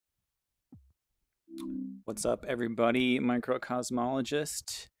What's up, everybody?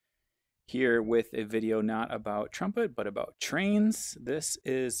 Microcosmologist here with a video not about trumpet but about trains. This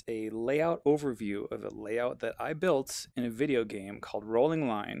is a layout overview of a layout that I built in a video game called Rolling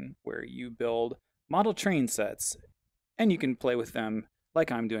Line, where you build model train sets and you can play with them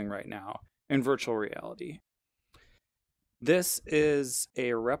like I'm doing right now in virtual reality. This is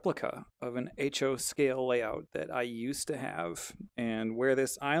a replica of an HO scale layout that I used to have, and where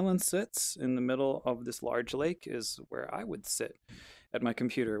this island sits in the middle of this large lake is where I would sit at my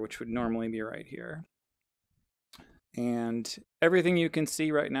computer, which would normally be right here. And everything you can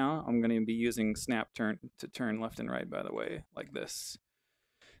see right now, I'm going to be using snap turn to turn left and right, by the way, like this.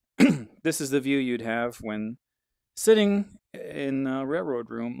 This is the view you'd have when sitting in the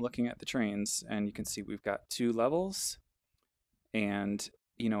railroad room looking at the trains, and you can see we've got two levels. And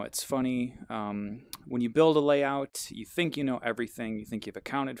it's funny, when you build a layout, you think you know everything, you think you've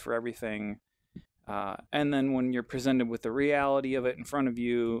accounted for everything, and then when you're presented with the reality of it in front of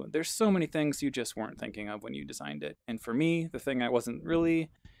you, there's so many things you just weren't thinking of when you designed it. And for me, the thing I wasn't really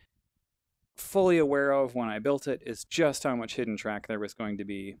fully aware of when I built it is just how much hidden track there was going to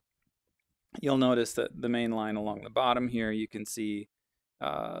be. You'll notice that the main line along the bottom here, you can see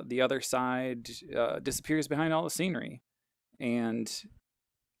the other side disappears behind all the scenery. And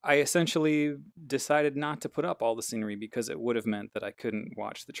I essentially decided not to put up all the scenery because it would have meant that I couldn't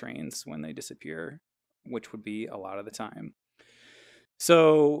watch the trains when they disappear, which would be a lot of the time.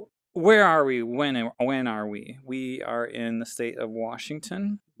 So where are we? When are we? We are in the state of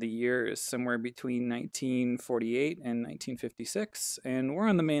Washington. The year is somewhere between 1948 and 1956, and we're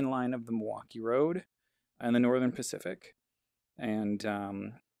on the main line of the Milwaukee Road in the Northern Pacific. And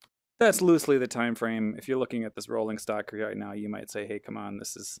that's loosely the time frame. If you're looking at this rolling stock right now, you might say, hey, come on,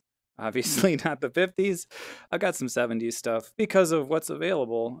 this is obviously not the 50s. I've got some 70s stuff because of what's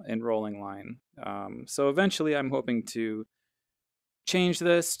available in Rolling Line. So eventually I'm hoping to change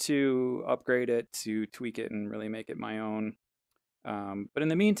this, to upgrade it, to tweak it, and really make it my own. But in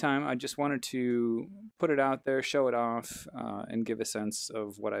the meantime, I just wanted to put it out there, show it off, and give a sense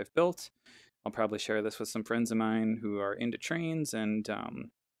of what I've built. I'll probably share this with some friends of mine who are into trains, and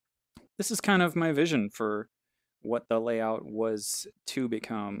this is kind of my vision for what the layout was to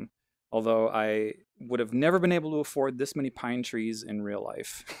become, although I would have never been able to afford this many pine trees in real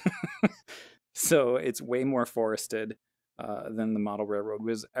life. So it's way more forested than the model railroad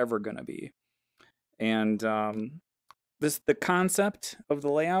was ever going to be. And the concept of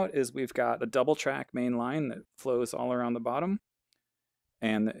the layout is we've got a double track main line that flows all around the bottom,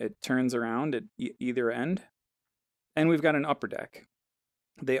 and it turns around at either end. And we've got an upper deck.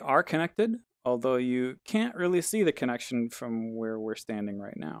 They are connected, although you can't really see the connection from where we're standing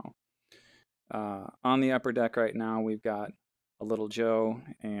right now. On the upper deck right now, we've got a little Joe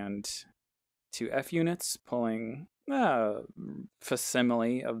and two F units pulling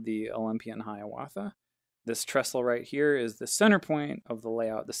facsimile of the Olympian Hiawatha. This trestle right here is the center point of the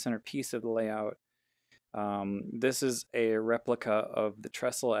layout, the centerpiece of the layout. This is a replica of the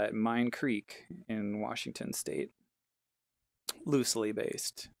trestle at Mine Creek in Washington State. Loosely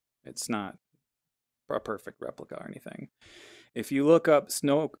based. It's not a perfect replica or anything. If you look up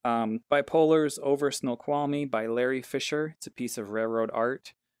Bipolars over Snoqualmie by Larry Fisher, it's a piece of railroad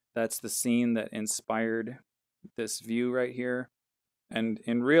art. That's the scene that inspired this view right here. And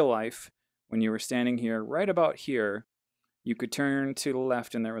in real life, when you were standing here, right about here, you could turn to the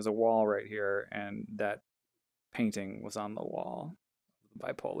left and there was a wall right here, and that painting was on the wall, the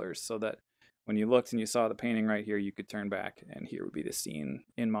Bipolars, so that when you looked and you saw the painting right here, you could turn back and here would be the scene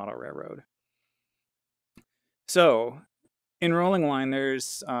in Model Railroad. So in Rolling Line,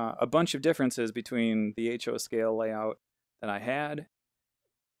 there's a bunch of differences between the HO scale layout that I had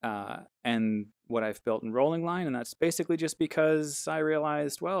and what I've built in Rolling Line. And that's basically just because I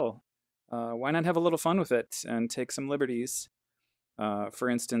realized, well, why not have a little fun with it and take some liberties? For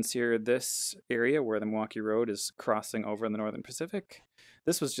instance, here, this area where the Milwaukee Road is crossing over in the Northern Pacific,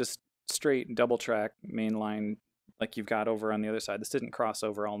 this was just straight double track main line like you've got over on the other side. This didn't cross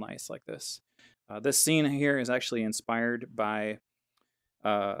over all nice like this. This scene here is actually inspired by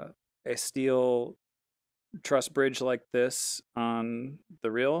a steel truss bridge like this on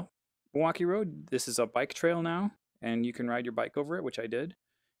the real Milwaukee Road. This is a bike trail now, and you can ride your bike over it, which I did.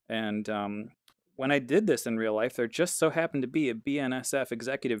 And when I did this in real life, there just so happened to be a BNSF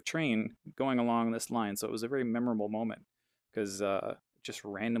executive train going along this line. So it was a very memorable moment because just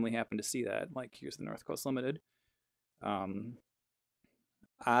randomly happened to see that. Like, here's the North Coast Limited.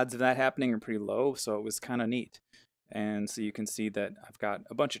 Odds of that happening are pretty low, so it was kind of neat. And so you can see that I've got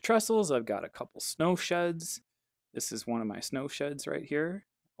a bunch of trestles. I've got a couple snow sheds. This is one of my snow sheds right here,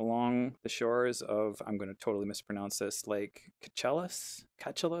 along the shores of, I'm going to totally mispronounce this, Lake Cachelus?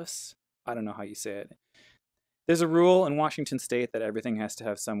 I don't know how you say it. There's a rule in Washington State that everything has to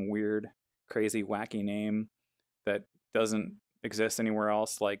have some weird, crazy, wacky name that doesn't exist anywhere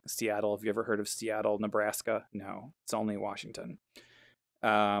else, like Seattle. Have you ever heard of Seattle, Nebraska? No, it's only Washington.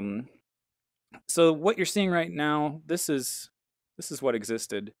 So what you're seeing right now, this is what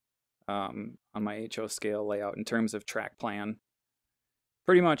existed on my HO scale layout in terms of track plan.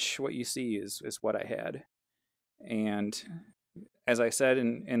 Pretty much what you see is what I had. And as I said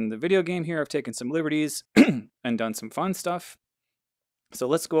in the video game here, I've taken some liberties and done some fun stuff. So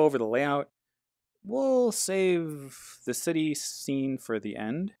let's go over the layout. We'll save the city scene for the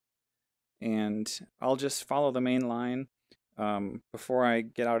end, and I'll just follow the main line. Before I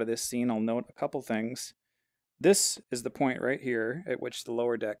get out of this scene, I'll note a couple things. This is the point right here at which the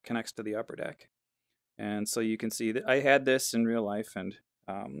lower deck connects to the upper deck. And so you can see that I had this in real life, and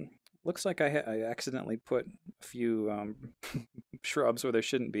looks like I accidentally put a few shrubs where there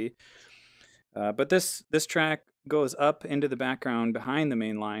shouldn't be. But this track goes up into the background behind the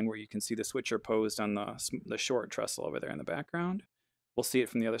main line, where you can see the switcher posed on the short trestle over there in the background. We'll see it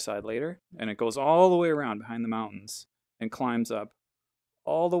from the other side later. And it goes all the way around behind the mountains and climbs up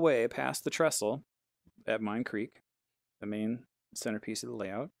all the way past the trestle at Mine Creek, the main centerpiece of the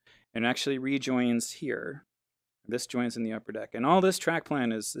layout, and actually rejoins here. This joins in the upper deck. And all this track plan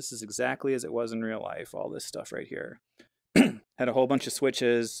this is exactly as it was in real life, all this stuff right here. Had a whole bunch of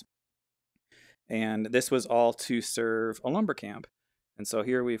switches, and this was all to serve a lumber camp. And so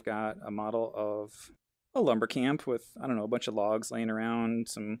here we've got a model of a lumber camp with, I don't know, a bunch of logs laying around,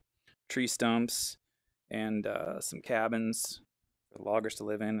 some tree stumps, and some cabins for the loggers to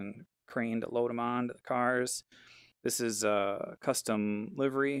live in, and crane to load them onto the cars. This is a custom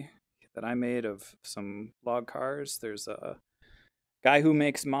livery that I made of some log cars. There's a guy who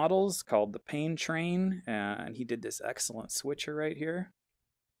makes models called the Pain Train, and he did this excellent switcher right here.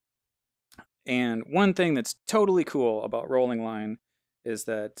 And one thing that's totally cool about Rolling Line is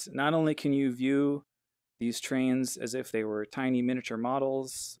that not only can you view these trains as if they were tiny miniature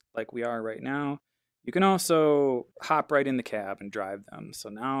models like we are right now, you can also hop right in the cab and drive them. So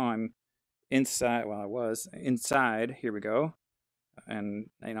now I'm inside, well, I was inside, here we go. And,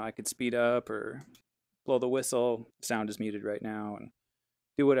 you know, I could speed up or blow the whistle, sound is muted right now, and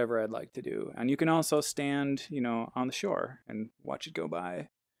do whatever I'd like to do. And you can also stand, you know, on the shore and watch it go by.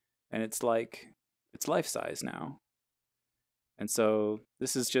 And it's like, it's life-size now. And so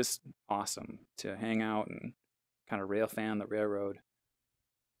this is just awesome to hang out and kind of rail fan the railroad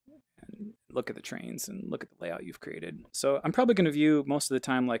and look at the trains and look at the layout you've created. So I'm probably going to view most of the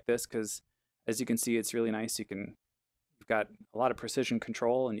time like this because, as you can see, it's really nice. You've got a lot of precision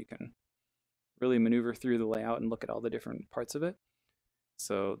control, and you can really maneuver through the layout and look at all the different parts of it.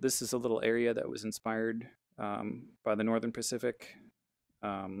 So this is a little area that was inspired by the Northern Pacific /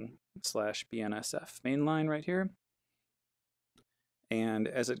 BNSF main line right here. And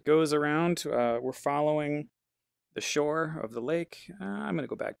as it goes around, we're following the shore of the lake. I'm going to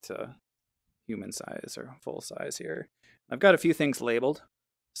go back to human size or full size here. I've got a few things labeled,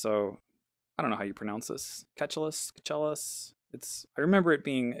 so I don't know how you pronounce this. Cachelus. I remember it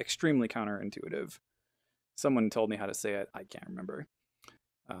being extremely counterintuitive. Someone told me how to say it. I can't remember.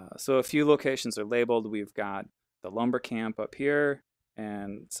 So a few locations are labeled. We've got the lumber camp up here,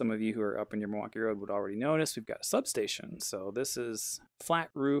 and some of you who are up in your Milwaukee Road would already notice we've got a substation. So this is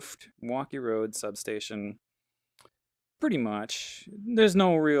flat-roofed Milwaukee Road substation. Pretty much. There's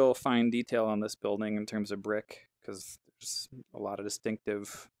no real fine detail on this building in terms of brick, because there's a lot of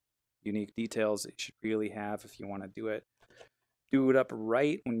distinctive, unique details that you should really have if you want to do it up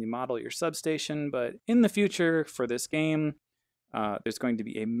right when you model your substation. But in the future for this game, there's going to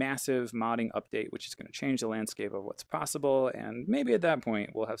be a massive modding update, which is going to change the landscape of what's possible, and maybe at that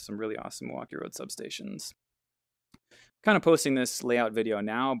point we'll have some really awesome Milwaukee Road substations. Kind of posting this layout video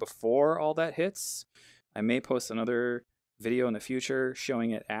now before all that hits. I may post another video in the future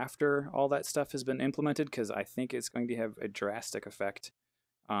showing it after all that stuff has been implemented, because I think it's going to have a drastic effect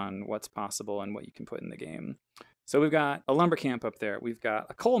on what's possible and what you can put in the game. So we've got a lumber camp up there. We've got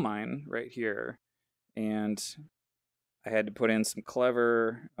a coal mine right here, and I had to put in some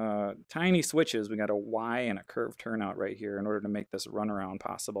clever tiny switches. We got a Y and a curved turnout right here in order to make this runaround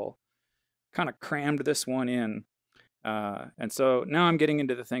possible. Kind of crammed this one in. And so now I'm getting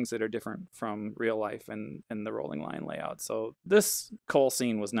into the things that are different from real life and the Rolling Line layout. So this coal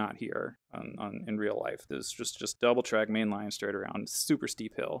scene was not here in real life. This was just double track main line straight around, super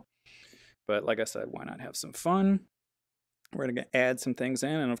steep hill. But like I said, why not have some fun? We're going to add some things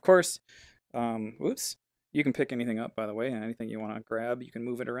in. And of course, whoops, You can pick anything up, by the way, and anything you want to grab, you can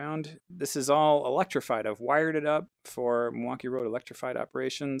move it around. This is all electrified. I've wired it up for Milwaukee Road electrified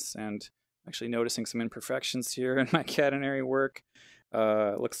operations, and actually noticing some imperfections here in my catenary work.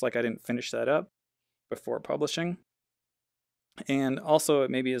 Looks like I didn't finish that up before publishing. And also,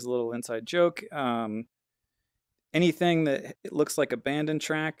 it maybe is a little inside joke. Anything that it looks like abandoned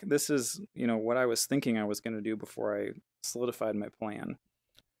track, this is, what I was thinking I was going to do before I solidified my plan.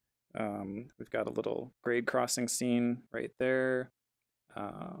 We've got a little grade crossing scene right there,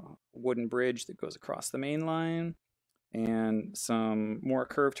 wooden bridge that goes across the main line, and some more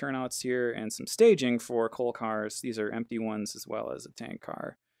curved turnouts here, and some staging for coal cars. These are empty ones as well as a tank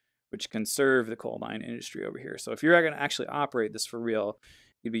car, which can serve the coal mine industry over here. So if you're going to actually operate this for real,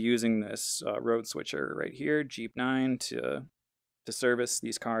 you'd be using this road switcher right here, Jeep 9, to service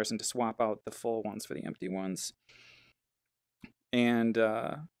these cars and to swap out the full ones for the empty ones. And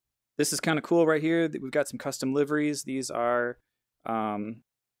this is kind of cool right here. We've got some custom liveries. These are auto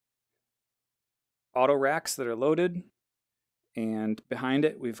racks that are loaded. And behind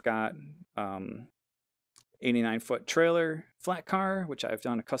it, we've got 89-foot trailer flat car, which I've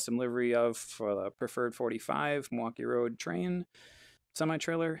done a custom livery of for the Preferred 45 Milwaukee Road train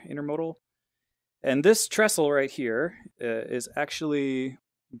semi-trailer intermodal. And this trestle right here is actually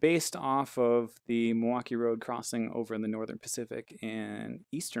based off of the Milwaukee Road crossing over in the Northern Pacific in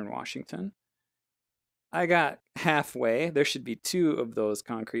eastern Washington. I got halfway. There should be 2 of those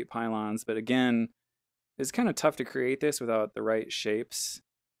concrete pylons, but again, it's kind of tough to create this without the right shapes.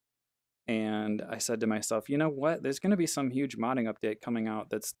 And I said to myself, you know what? There's going to be some huge modding update coming out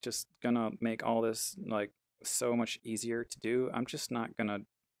that's just going to make all this like so much easier to do. I'm just not going to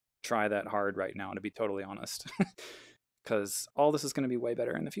try that hard right now, to be totally honest. Because all this is going to be way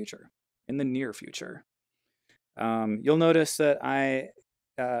better in the future, in the near future. You'll notice that I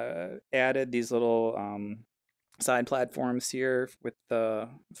added these little side platforms here with the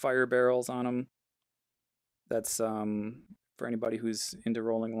fire barrels on them. That's for anybody who's into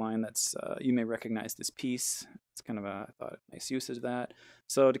rolling line. That's you may recognize this piece. It's kind of I thought a nice usage of that.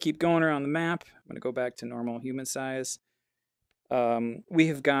 So to keep going around the map, I'm going to go back to normal human size. We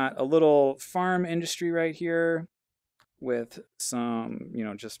have got a little farm industry right here with some,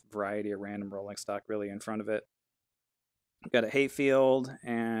 just variety of random rolling stock really in front of it. We've got a hayfield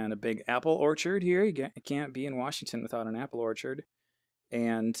and a big apple orchard here. You can't be in Washington without an apple orchard.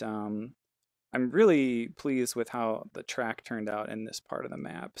 And I'm really pleased with how the track turned out in this part of the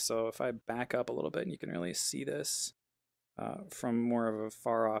map. So if I back up a little bit, and you can really see this from more of a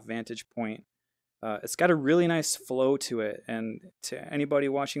far off vantage point. It's got a really nice flow to it. And to anybody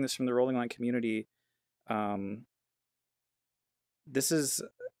watching this from the rolling line community, this is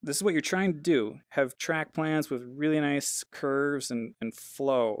what you're trying to do. Have track plans with really nice curves and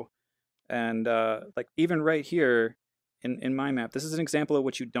flow. And like even right here in my map, this is an example of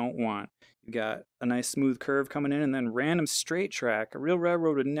what you don't want. You got a nice smooth curve coming in and then random straight track. A real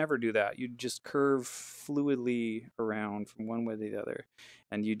railroad would never do that. You'd just curve fluidly around from one way to the other.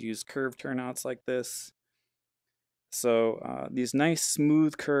 And you'd use curved turnouts like this. So these nice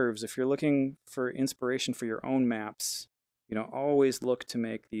smooth curves, if you're looking for inspiration for your own maps, always look to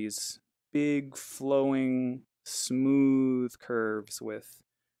make these big flowing smooth curves with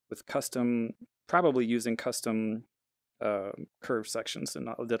custom, probably using custom curve sections, and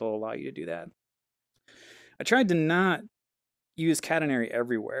that'll allow you to do that. I tried to not use catenary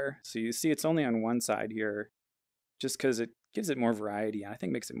everywhere, so you see it's only on one side here, just because it gives it more variety and I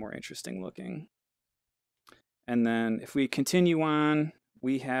think makes it more interesting looking. And then if we continue on,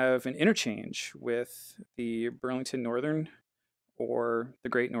 we have an interchange with the Burlington Northern or the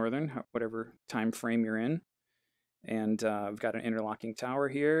Great Northern, whatever time frame you're in. And we've got an interlocking tower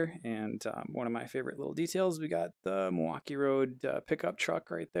here. And one of my favorite little details, we got the Milwaukee Road pickup truck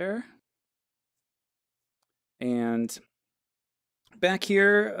right there. And back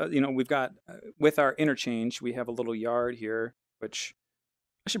here, we've got, with our interchange, we have a little yard here, which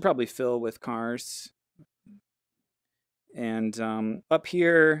I should probably fill with cars. And up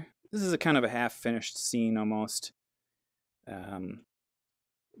here, this is a kind of a half-finished scene almost.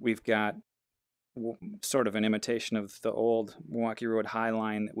 We've got sort of an imitation of the old Milwaukee Road High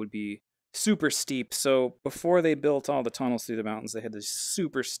Line that would be super steep. So before they built all the tunnels through the mountains, they had this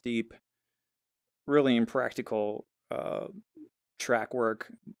super steep, really impractical track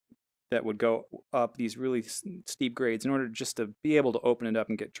work that would go up these really steep grades in order just to be able to open it up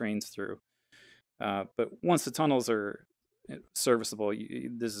and get trains through. But once the tunnels are serviceable,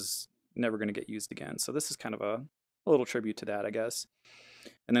 this is never going to get used again. So this is kind of a little tribute to that, I guess.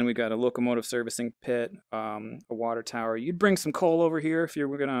 And then we've got a locomotive servicing pit, a water tower. You'd bring some coal over here if you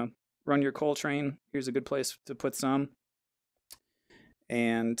were going to run your coal train, here's a good place to put some.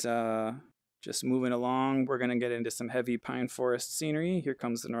 And just moving along, we're going to get into some heavy pine forest scenery. Here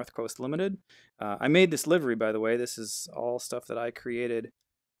comes the North Coast Limited. I made this livery, by the way. This is all stuff that I created.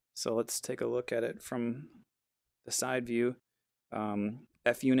 So let's take a look at it from the side view.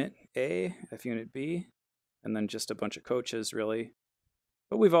 F Unit A, F Unit B, and then just a bunch of coaches, really.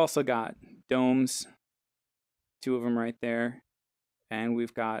 But we've also got domes, 2 of them right there. And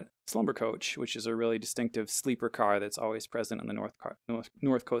we've got Slumber Coach, which is a really distinctive sleeper car that's always present in the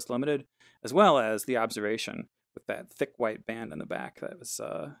North Coast Limited, as well as the Observation with that thick white band in the back. That was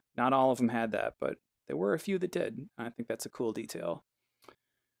not all of them had that, but there were a few that did. I think that's a cool detail.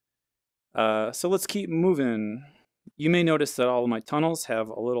 So let's keep moving. You may notice that all of my tunnels have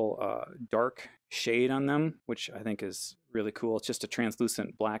a little dark shade on them, which I think is really cool. It's just a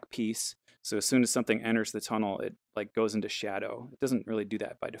translucent black piece. So as soon as something enters the tunnel, it like goes into shadow. It doesn't really do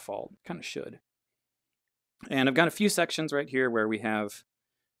that by default. It kind of should. And I've got a few sections right here where we have,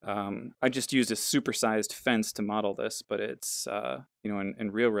 I just used a supersized fence to model this, but it's, you know,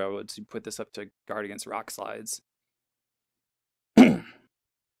 in real railroads, you put this up to guard against rock slides.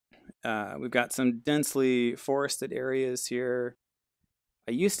 We've got some densely forested areas here.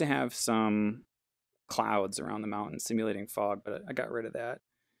 I used to have some clouds around the mountain simulating fog, but I got rid of that.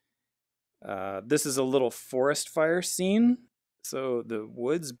 This is a little forest fire scene. So the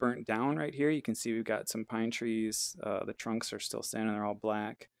woods burnt down right here. You can see we've got some pine trees. The trunks are still standing. They're all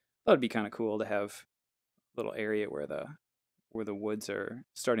black. That would be kind of cool to have a little area where the woods are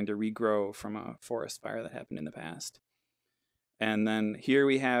starting to regrow from a forest fire that happened in the past. And then here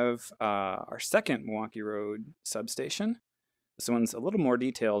we have our second Milwaukee Road substation. This one's a little more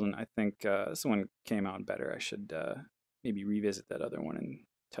detailed, and I think this one came out better. I should maybe revisit that other one and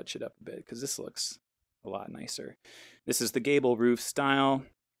touch it up a bit, because this looks a lot nicer. This is the gable roof style.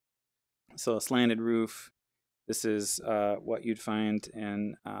 So a slanted roof. This is what you'd find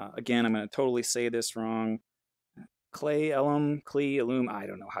in, again, I'm going to totally say this wrong. Clay Elum, I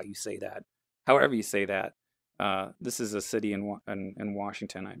don't know how you say that. However you say that. This is a city in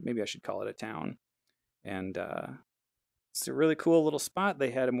Washington. Maybe I should call it a town. And it's a really cool little spot.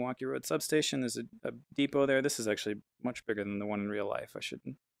 They had a Milwaukee Road substation. There's a depot there. This is actually much bigger than the one in real life. I should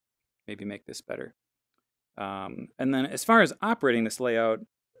maybe make this better. And then as far as operating this layout,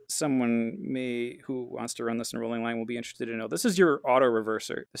 someone who wants to run this in a rolling line will be interested to know. This is your auto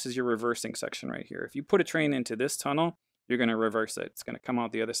reverser. This is your reversing section right here. If you put a train into this tunnel, you're going to reverse it. It's going to come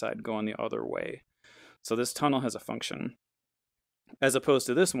out the other side, going the other way. So this tunnel has a function, as opposed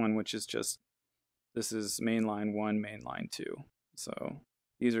to this one, which is just, this is main line 1, main line 2. So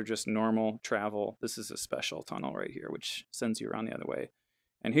these are just normal travel. This is a special tunnel right here, which sends you around the other way.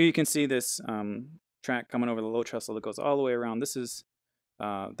 And here you can see this track coming over the low trestle that goes all the way around. This is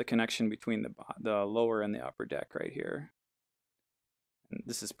the connection between the lower and the upper deck right here. And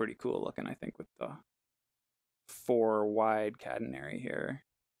this is pretty cool looking, I think, with the 4 wide catenary here.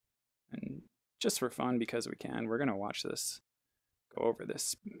 And just for fun, because we can, we're going to watch this go over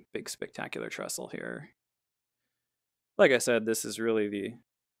this big spectacular trestle here. Like I said, this is really the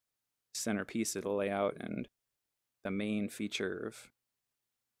centerpiece of the layout and the main feature of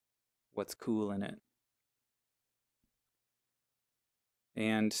what's cool in it.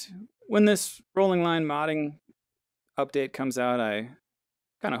 And when this rolling line modding update comes out, I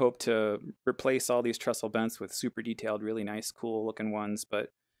kind of hope to replace all these trestle bents with super detailed, really nice, cool looking ones. But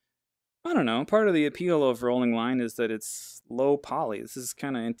I don't know, part of the appeal of rolling line is that it's low poly. This is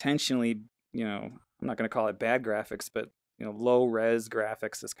kind of intentionally, you know, I'm not going to call it bad graphics, but, you know, low res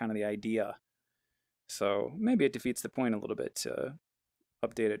graphics is kind of the idea. So maybe it defeats the point a little bit to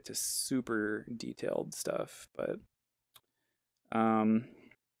update it to super detailed stuff. But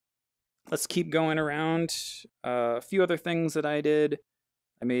let's keep going around. A few other things that I did.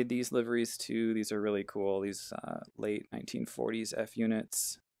 I made these liveries too. These are really cool. These late 1940s F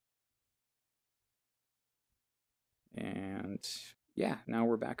units. And yeah, now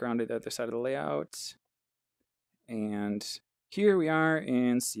we're back around to the other side of the layout. And here we are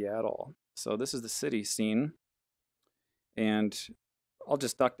in Seattle. So this is the city scene. And I'll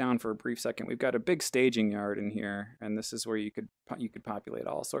just duck down for a brief second. We've got a big staging yard in here, and this is where you could populate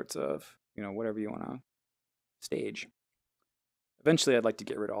all sorts of, you know, whatever you want to stage. Eventually, I'd like to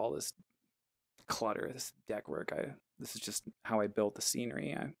get rid of all this clutter, this deck work. This is just how I built the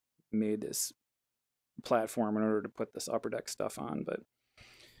scenery. I made this platform in order to put this upper deck stuff on, but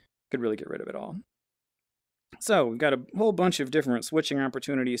could really get rid of it all. So we've got a whole bunch of different switching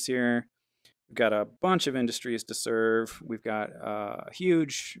opportunities here. We've got a bunch of industries to serve. We've got a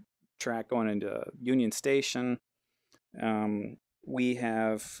huge track going into Union Station. we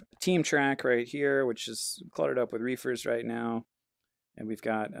have Team Track right here, which is cluttered up with reefers right now. And we've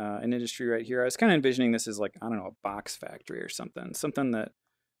got an industry right here. I was kind of envisioning this as like, I don't know, a box factory or something. Something that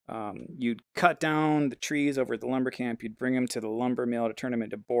you'd cut down the trees over at the lumber camp, you'd bring them to the lumber mill to turn them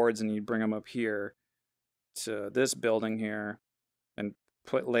into boards, and you'd bring them up here to this building here and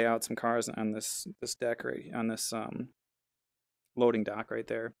lay out some cars on this deck right on this loading dock right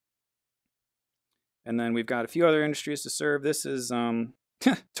there. And then we've got a few other industries to serve. This is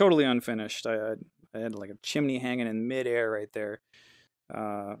totally unfinished. I had like a chimney hanging in midair right there.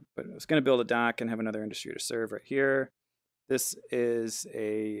 But I was going to build a dock and have another industry to serve right here. This is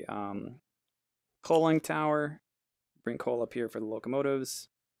a coaling tower. Bring coal up here for the locomotives.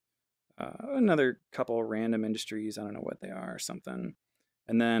 Another couple random industries. I don't know what they are or something.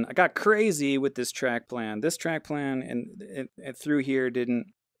 And then I got crazy with this track plan. This track plan and through here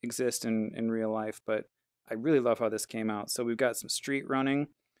didn't exist in real life, but I really love how this came out. So we've got some street running.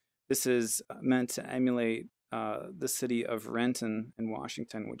 This is meant to emulate the city of Renton in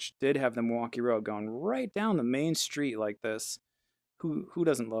Washington, which did have the Milwaukee Road going right down the main street like this. Who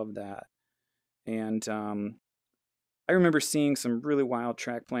doesn't love that? And I remember seeing some really wild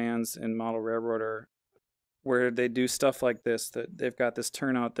track plans in Model Railroader where they do stuff like this, that they've got this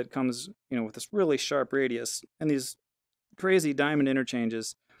turnout that comes, with this really sharp radius and these crazy diamond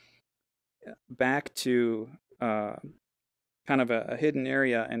interchanges back to kind of a hidden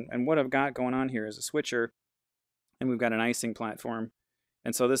area. And what I've got going on here is a switcher, and we've got an icing platform.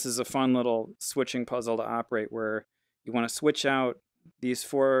 And so this is a fun little switching puzzle to operate where you want to switch out these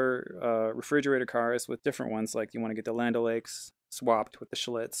 4 refrigerator cars with different ones. Like you want to get the Land O'Lakes swapped with the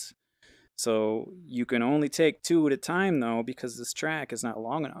Schlitz. So you can only take 2 at a time though, because this track is not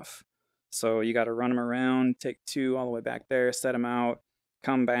long enough. So you got to run them around, take 2 all the way back there, set them out,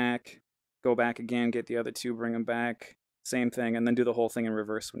 come back, go back again, get the other 2, bring them back, same thing, and then do the whole thing in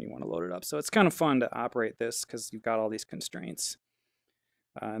reverse when you want to load it up. So it's kind of fun to operate this because you've got all these constraints.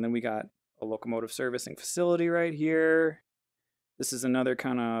 And then we got a locomotive servicing facility right here. This is another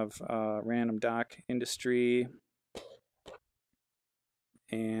kind of random dock industry.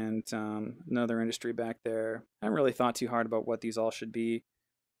 And another industry back there. I haven't really thought too hard about what these all should be.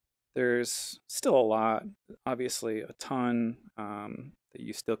 There's still a lot, obviously a ton that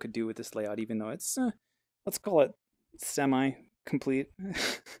you still could do with this layout, even though it's, let's call it semi-complete.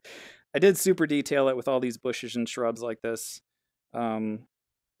 I did super detail it with all these bushes and shrubs like this. And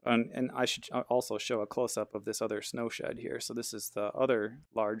I should also show a close-up of this other snow shed here. So this is the other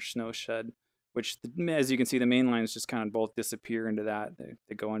large snow shed, which, as you can see, the main lines just kind of both disappear into that.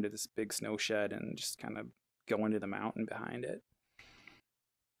 They go into this big snow shed and just kind of go into the mountain behind it.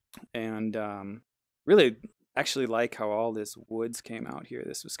 And really actually like how all this woods came out here.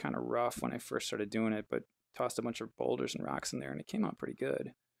 This was kind of rough when I first started doing it, but tossed a bunch of boulders and rocks in there and it came out pretty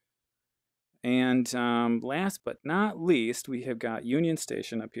good. And last but not least, we have got Union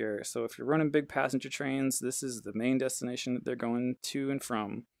Station up here. So if you're running big passenger trains, this is the main destination that they're going to and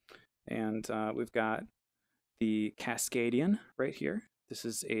from. And we've got the Cascadian right here. This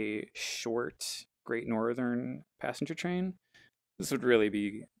is a short Great Northern passenger train. This would really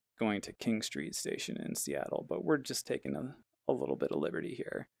be going to King Street Station in Seattle, but we're just taking a little bit of liberty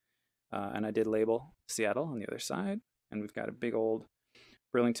here. And I did label Seattle on the other side. And we've got a big old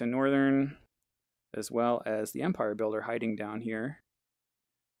Burlington Northern, as well as the Empire Builder hiding down here.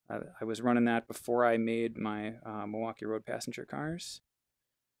 I was running that before I made my Milwaukee Road passenger cars.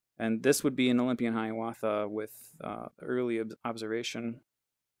 And this would be an Olympian Hiawatha with early observation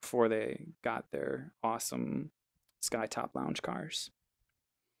before they got their awesome Skytop Lounge cars.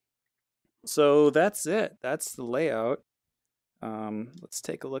 So that's it. That's the layout. Let's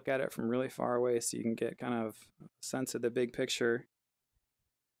take a look at it from really far away so you can get kind of a sense of the big picture.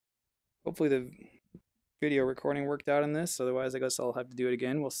 Hopefully the video recording worked out in this. Otherwise, I guess I'll have to do it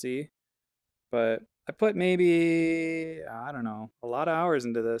again. We'll see. But I put maybe, I don't know, a lot of hours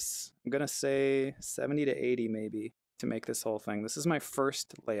into this. I'm going to say 70 to 80 maybe to make this whole thing. This is my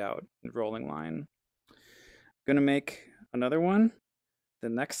first layout in rolling line. I'm going to make another one. The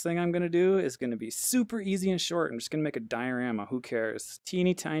next thing I'm going to do is going to be super easy and short. I'm just going to make a diorama. Who cares?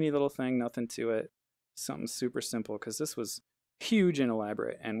 Teeny tiny little thing, nothing to it. Something super simple because this was huge and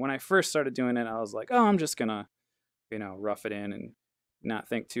elaborate. And when I first started doing it, I was like, oh, I'm just going to, rough it in and not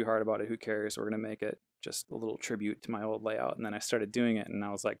think too hard about it. Who cares? We're going to make it just a little tribute to my old layout. And then I started doing it and I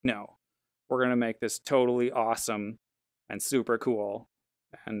was like, no, we're going to make this totally awesome and super cool.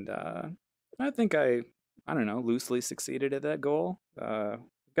 And I think I don't know, loosely succeeded at that goal.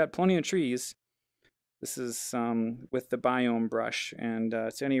 We've got plenty of trees. This is with the biome brush. And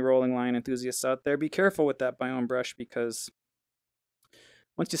to any rolling line enthusiasts out there, be careful with that biome brush because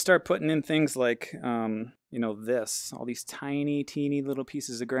once you start putting in things like, you know, all these tiny, teeny little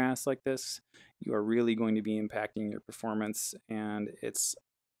pieces of grass like this, you are really going to be impacting your performance. And it's,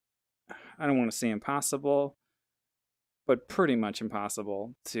 I don't want to say impossible, but pretty much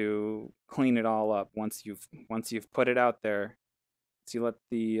impossible to clean it all up once you've put it out there. So you let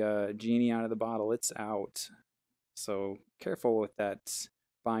the genie out of the bottle, it's out. So careful with that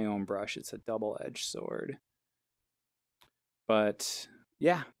biome brush. It's a double-edged sword. But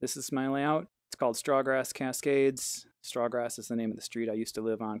yeah, this is my layout. It's called Strawgrass Cascades. Strawgrass is the name of the street I used to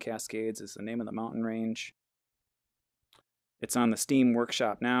live on. Cascades is the name of the mountain range. It's on the Steam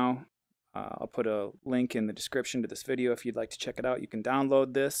Workshop now. I'll put a link in the description to this video if you'd like to check it out. You can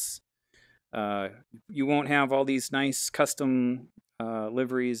download this. You won't have all these nice custom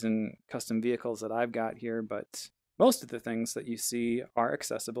liveries and custom vehicles that I've got here, but most of the things that you see are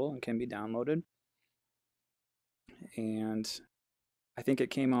accessible and can be downloaded. And I think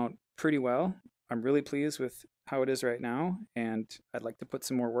it came out pretty well. I'm really pleased with how it is right now, and I'd like to put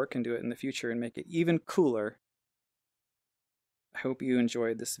some more work into it in the future and make it even cooler. I hope you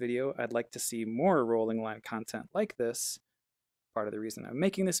enjoyed this video. I'd like to see more rolling line content like this. Part of the reason I'm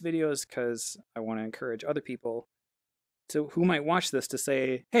making this video is because I want to encourage other people who might watch this to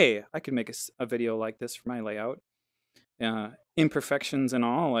say, hey, I can make a video like this for my layout. Imperfections and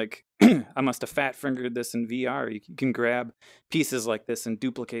all, like I must have fat fingered this in VR. You can grab pieces like this and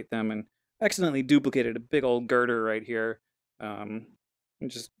duplicate them, and accidentally duplicated a big old girder right here. And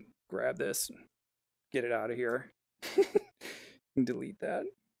just grab this, get it out of here, and delete that.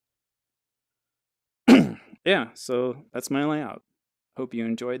 Yeah, so that's my layout. Hope you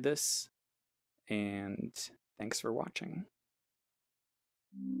enjoyed this, and thanks for watching.